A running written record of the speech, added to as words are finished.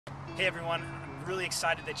Hey everyone, I'm really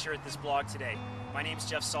excited that you're at this blog today. My name's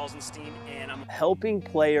Jeff Salzenstein and I'm helping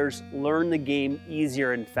players learn the game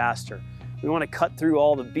easier and faster. We want to cut through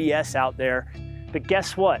all the BS out there, but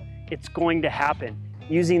guess what? It's going to happen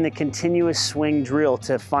using the continuous swing drill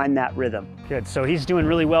to find that rhythm. Good, so he's doing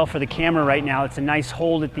really well for the camera right now. It's a nice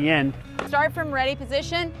hold at the end. Start from ready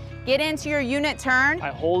position, get into your unit turn. I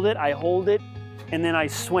hold it, and then I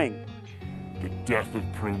swing. The death of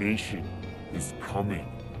pronation is coming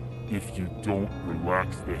if you don't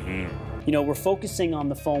relax the hand. You know, we're focusing on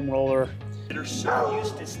the foam roller. that are so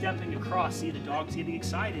used to stepping across. See, the dog's getting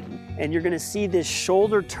excited. And you're gonna see this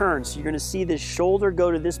shoulder turn. So you're gonna see this shoulder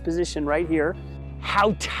go to this position right here.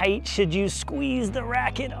 How tight should you squeeze the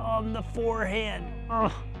racket on the forehand?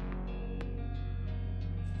 Ugh.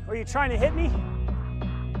 Are you trying to hit me?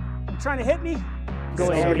 You trying to hit me?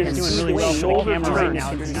 Go ahead. He's doing really well for the camera right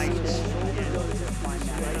now.